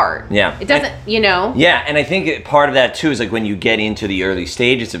in your heart. Yeah. It doesn't, you know? Yeah, and I think part of that, too, is like when you get into the early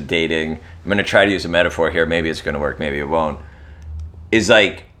stages of dating, I'm going to try to use a metaphor here, maybe it's going to work, maybe it won't, is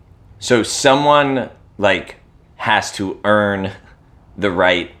like, so someone, like, has to earn the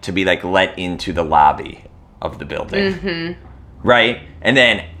right to be, like, let into the lobby of the building. Right? And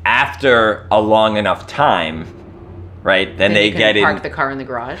then after a long enough time, right, then they get in. Park the car in the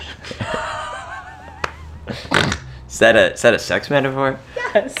garage. Is that a sex metaphor?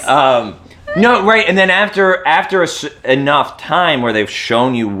 Yes. No, right. And then after enough time where they've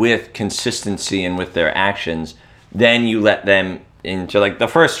shown you with consistency and with their actions, then you let them into like the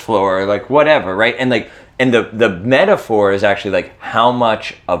first floor or like whatever, right? And like, and the metaphor is actually like how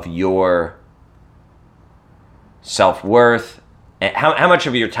much of your self-worth, how much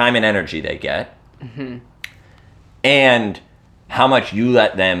of your time and energy they get, and how much you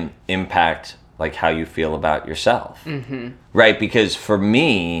let them impact like how you feel about yourself, right? Because for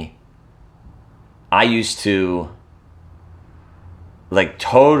me, I used to like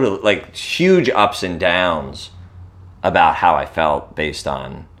total, like huge ups and downs about how I felt based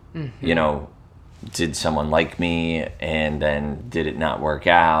on, you know, did someone like me and then did it not work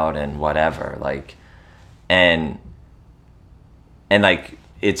out and whatever, like, and like,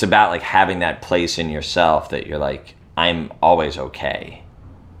 it's about like having that place in yourself that you're like, I'm always okay.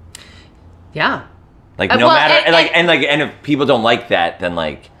 Yeah. Like no matter, and if people don't like that, then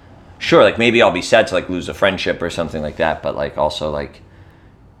like, sure, like maybe I'll be sad to like lose a friendship or something like that. But like also like,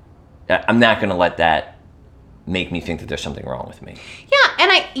 I'm not gonna let that make me think that there's something wrong with me.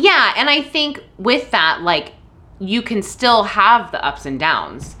 Yeah, and I think with that, like, you can still have the ups and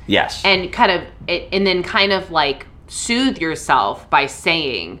downs. Yes. And then kind of like soothe yourself by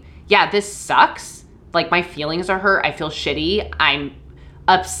saying, yeah, this sucks. Like, my feelings are hurt. I feel shitty. I'm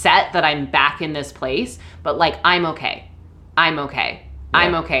upset that I'm back in this place, but like, I'm okay. I'm okay. Yeah.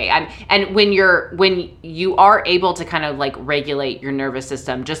 I'm okay. And when you are able to kind of like regulate your nervous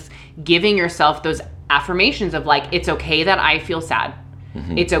system, just giving yourself those affirmations of like, it's okay that I feel sad.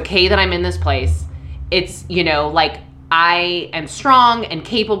 It's okay that I'm in this place. It's, you know, like, I am strong and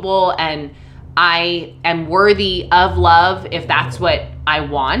capable and I am worthy of love if that's what I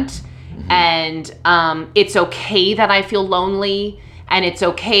want. And it's okay that I feel lonely. And it's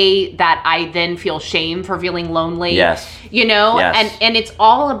okay that I then feel shame for feeling lonely. Yes. You know? Yes. And it's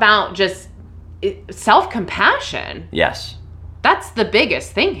all about just self-compassion. Yes. That's the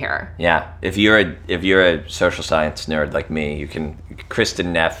biggest thing here. Yeah. If you're a social science nerd like me,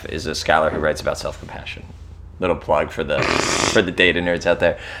 Kristen Neff is a scholar who writes about self-compassion. Little plug for the data nerds out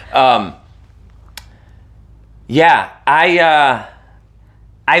there. Yeah,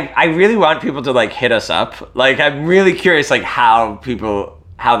 I really want people to like hit us up. Like, I'm really curious, like how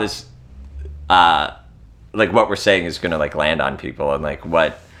this, like what we're saying is gonna like land on people, and like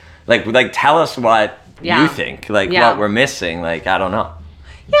what, like tell us what you think, like what we're missing. Like, I don't know.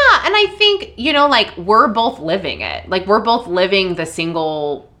 Yeah, and I think, you know, like, we're both living it. Like, we're both living the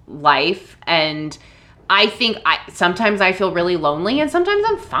single life, and I think sometimes I feel really lonely, and sometimes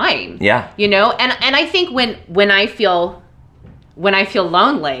I'm fine. Yeah. You know, and I think when I feel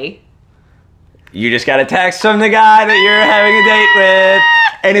lonely, you just got a text from the guy that you're having a date with,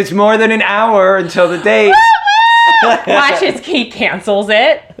 and it's more than an hour until the date. Watch, he cancels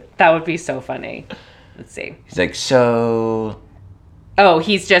it. That would be so funny. Let's see. He's like, so... Oh,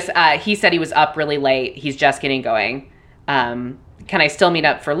 he's just, he said he was up really late. He's just getting going. Can I still meet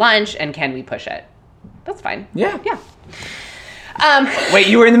up for lunch, and can we push it? That's fine. Yeah. Yeah. Wait,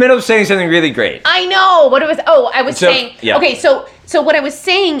 you were in the middle of saying something really great. I know. What it was, I was saying, yeah. Okay, so what I was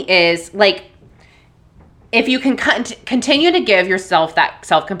saying is, like, if you can continue to give yourself that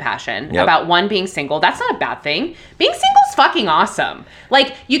self-compassion about one, being single, that's not a bad thing. Being single is fucking awesome.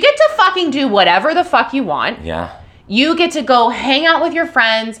 Like, you get to fucking do whatever the fuck you want. Yeah. You get to go hang out with your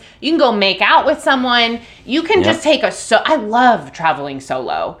friends. You can go make out with someone. You can just take I love traveling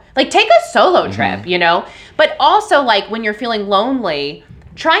solo. Like, take a solo trip, you know? But also, like, when you're feeling lonely,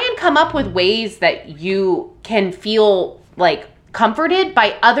 try and come up with ways that you can feel, like, comforted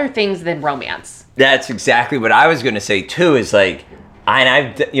by other things than romance. That's exactly what I was going to say too, is like,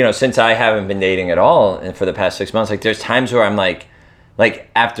 I've, since I haven't been dating at all and for the past 6 months, like, there's times where I'm like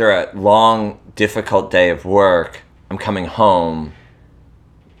after a long, difficult day of work, I'm coming home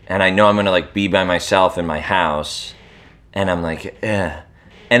and I know I'm going to, like, be by myself in my house, and I'm like, eh.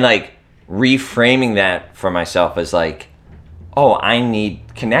 And, like, reframing that for myself as like, oh, I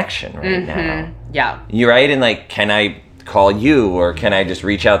need connection right now. Yeah. You're right. And, like, can I call you, or can I just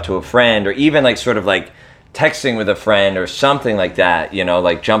reach out to a friend, or even, like, sort of like texting with a friend or something like that,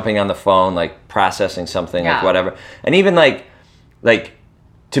 like jumping on the phone, like processing something, like whatever. And even like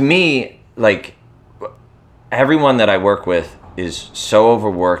to me, like, everyone that I work with is so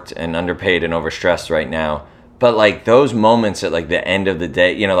overworked and underpaid and overstressed right now. But, like, those moments at, like, the end of the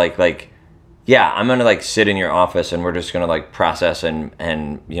day, yeah, I'm gonna, like, sit in your office and we're just gonna, like, process and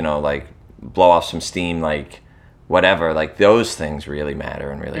like, blow off some steam, like, whatever, like, those things really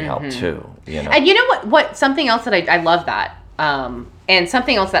matter and really help too, And you know what something else that I love that, and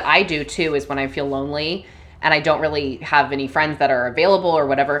something else that I do too is when I feel lonely and I don't really have any friends that are available or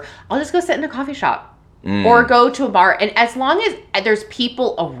whatever, I'll just go sit in a coffee shop or go to a bar. And as long as there's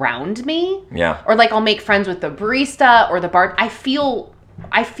people around me, or, like, I'll make friends with the barista or the bar, I feel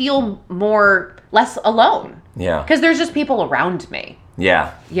less alone. Yeah. Because there's just people around me.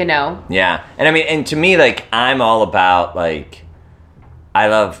 Yeah. Yeah. And I mean, and to me, like, I'm all about, like, I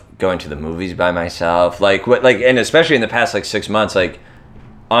love going to the movies by myself. Like, and especially in the past, like, 6 months, like,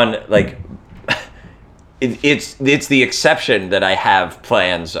 it's the exception that I have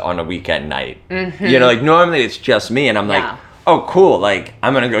plans on a weekend night. Like, normally it's just me, and I'm like, oh, cool, like,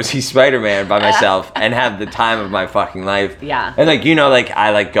 I'm gonna go see Spider-Man by myself and have the time of my fucking life. Yeah. And, like, like,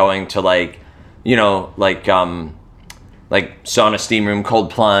 I like going to, like, like, sauna, steam room, cold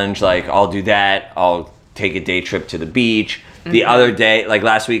plunge, like, I'll do that. I'll take a day trip to the beach. The other day, like,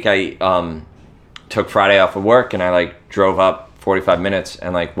 last week, I took Friday off of work, and I, like, drove up 45 minutes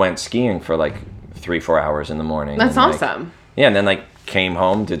and, like, went skiing for, like, 3-4 hours in the morning. That's and, awesome. Like, yeah, and then, like, came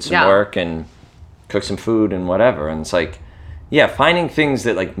home, did some work, and cooked some food and whatever. And it's like, yeah, finding things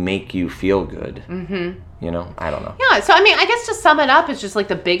that, like, make you feel good. I don't know. Yeah, so, I mean, I guess to sum it up, it's just, like,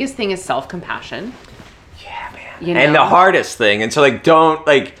 the biggest thing is self-compassion. Yeah, man. And the hardest thing. And so, like, don't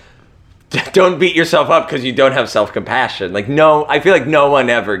beat yourself up because you don't have self-compassion. Like, no, I feel like no one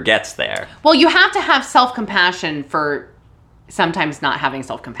ever gets there. Well, you have to have self-compassion for sometimes not having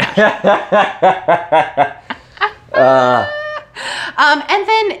self-compassion.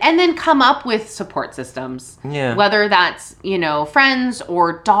 And then come up with support systems. Yeah. Whether that's, friends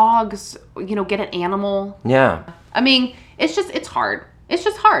or dogs, get an animal. Yeah. I mean, it's hard. It's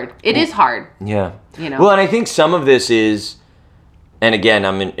just hard. It is hard. Yeah. Well, and I think some of this is, and again,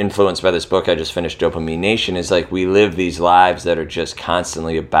 I'm influenced by this book I just finished, Dopamine Nation, is like, we live these lives that are just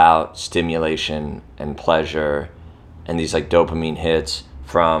constantly about stimulation and pleasure and these, like, dopamine hits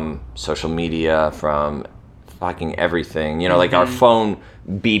from social media, from fucking everything. Like, our phone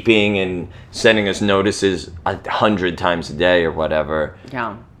beeping and sending us notices 100 times a day or whatever.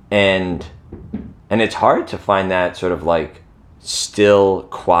 Yeah. And it's hard to find that sort of, like, still,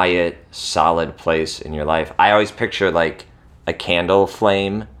 quiet, solid place in your life. I always picture, like, a candle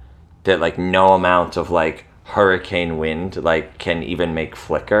flame that, like, no amount of, like, hurricane wind, like, can even make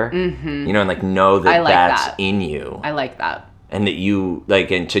flicker. And, like, know that that's in you. I like that. And that you, like,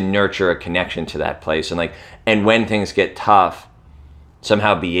 and to nurture a connection to that place. And, like, and when things get tough,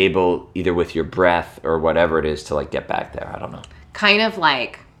 somehow be able, either with your breath or whatever it is, to, like, get back there. I don't know. Kind of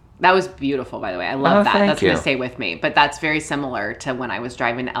like, that was beautiful, by the way. I love that. That's going to stay with me. But that's very similar to when I was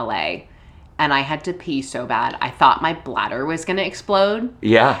driving to LA and I had to pee so bad. I thought my bladder was going to explode.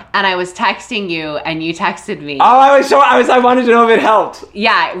 Yeah. And I was texting you and you texted me. Oh, I wanted to know if it helped.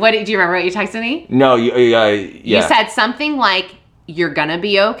 Yeah. Do you remember what you texted me? No, yeah. You said something like, you're going to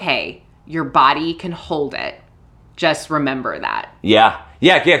be okay. Your body can hold it. Just remember that. Yeah.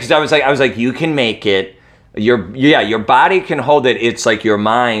 Yeah, because I was like, you can make it. Your body can hold it. It's like your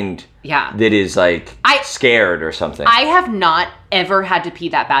mind that is like scared or something. I have not ever had to pee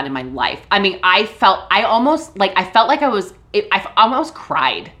that bad in my life. I mean, I almost like I almost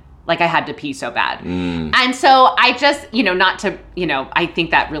cried. Like I had to pee so bad. And so I just, not to, I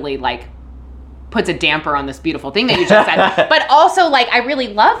think that really like puts a damper on this beautiful thing that you just said. But also like, I really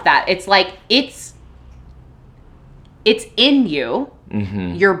love that. It's like, it's in you.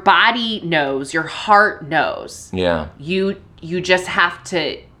 Mm-hmm. Your body knows, your heart knows. Yeah. You just have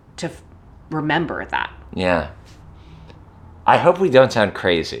to remember that. Yeah. I hope we don't sound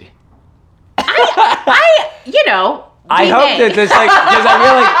crazy. I hope that there's like, because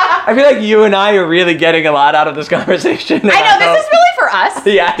I feel like you and I are really getting a lot out of this conversation. I know, this is really for us.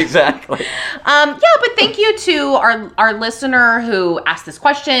 Yeah, exactly. But thank you to our listener who asked this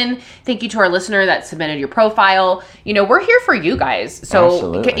question. Thank you to our listener that submitted your profile. We're here for you guys. So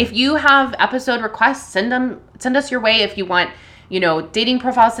Absolutely. If you have episode requests, send us your way. If you want, dating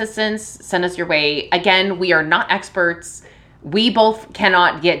profile assistance, send us your way. Again, we are not experts. We both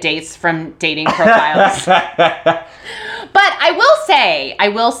cannot get dates from dating profiles. But I will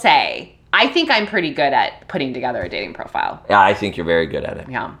say, I think I'm pretty good at putting together a dating profile. Yeah, I think you're very good at it.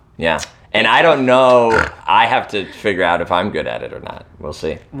 Yeah. Yeah. And I don't know, I have to figure out if I'm good at it or not. We'll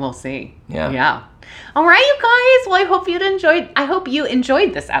see. Yeah. Yeah. All right, you guys. Well, I hope you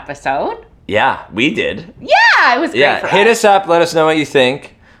enjoyed this episode. Yeah, we did. Yeah, it was great for hit us. us up. Let us know what you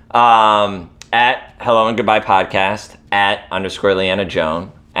think. At Hello and Goodbye Podcast, at _Leanna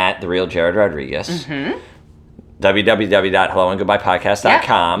Joan, at The Real Jared Rodriguez. Mm-hmm.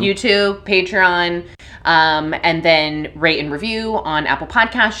 www.helloandgoodbyepodcast.com. YouTube, Patreon, and then rate and review on Apple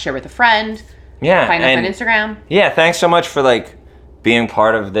Podcasts, share with a friend. Yeah. Find us on Instagram. Yeah, thanks so much for like being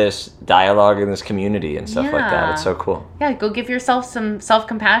part of this dialogue in this community and stuff like that. It's so cool. Yeah, go give yourself some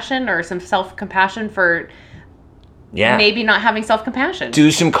self-compassion for maybe not having self-compassion. Do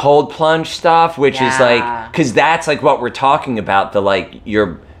some cold plunge stuff, which is like, because that's like what we're talking about. The like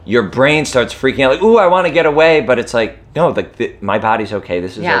your brain starts freaking out, like, ooh, I want to get away, but it's like, no, like my body's okay.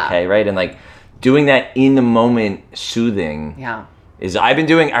 This is okay, right? And like doing that in the moment, soothing. Yeah. I've been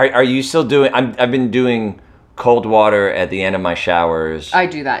doing. Are you still doing? I've been doing cold water at the end of my showers. I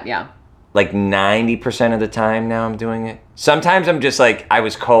do that. Yeah. Like 90% of the time now I'm doing it. Sometimes I'm just like, I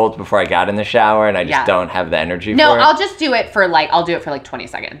was cold before I got in the shower and I just don't have the energy for it. I'll just do it for like 20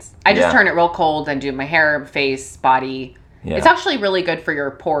 seconds. I just turn it real cold and do my hair, face, body. Yeah. It's actually really good for your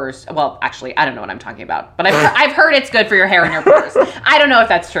pores. Well, actually, I don't know what I'm talking about, but I've heard it's good for your hair and your pores. I don't know if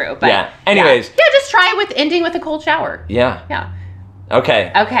that's true, but anyways. Yeah, just try it with ending with a cold shower. Yeah. Yeah.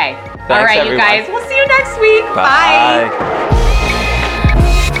 Okay. All right, everyone. you guys. We'll see you next week. Bye.